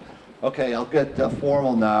 Okay, I'll get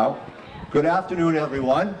formal now. Good afternoon,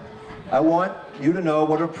 everyone. I want you to know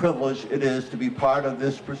what a privilege it is to be part of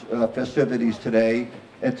this festivities today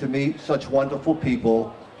and to meet such wonderful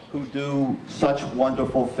people who do such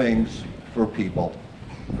wonderful things for people,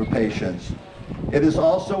 for patients. It is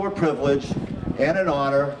also a privilege and an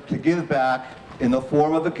honor to give back in the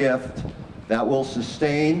form of a gift that will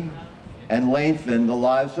sustain and lengthen the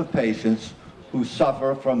lives of patients who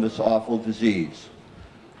suffer from this awful disease.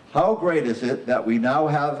 How great is it that we now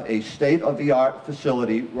have a state-of-the-art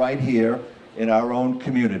facility right here in our own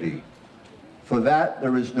community. For that,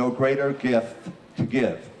 there is no greater gift to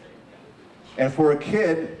give. And for a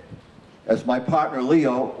kid, as my partner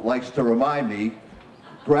Leo likes to remind me,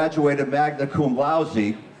 graduated magna cum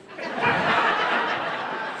laude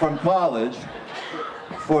from college,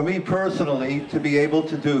 for me personally to be able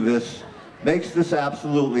to do this makes this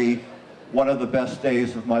absolutely one of the best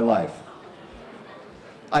days of my life.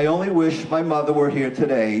 I only wish my mother were here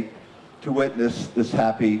today to witness this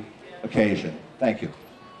happy occasion. Thank you.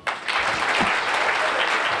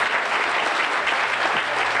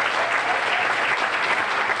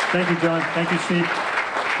 Thank you, John. Thank you, Steve.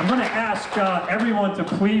 I'm going to ask everyone to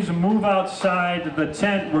please move outside the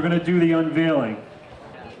tent. We're going to do the unveiling.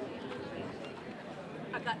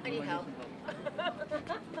 I need help.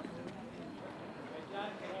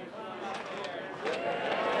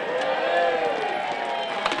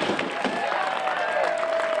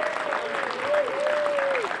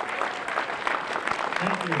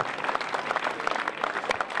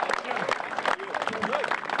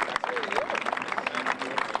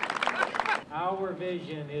 Our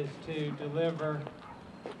vision is to deliver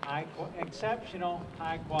exceptional,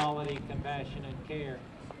 high-quality, compassionate care.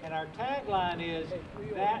 And our tagline is,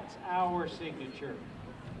 "That's our signature."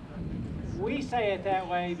 We say it that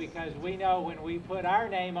way because we know when we put our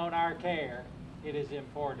name on our care, it is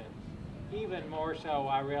important. Even more so,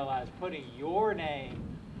 I realize putting your name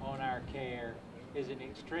on our care is an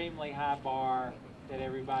extremely high bar that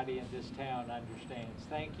everybody in this town understands.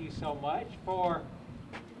 Thank you so much for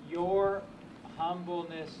your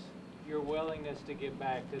humbleness, your willingness to give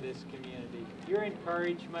back to this community, your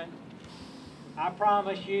encouragement. I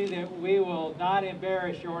promise you that we will not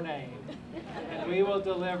embarrass your name, and we will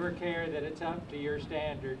deliver care that it's up to your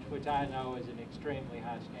standards, which I know is an extremely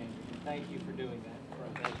high standard. Thank you for doing that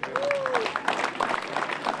for us.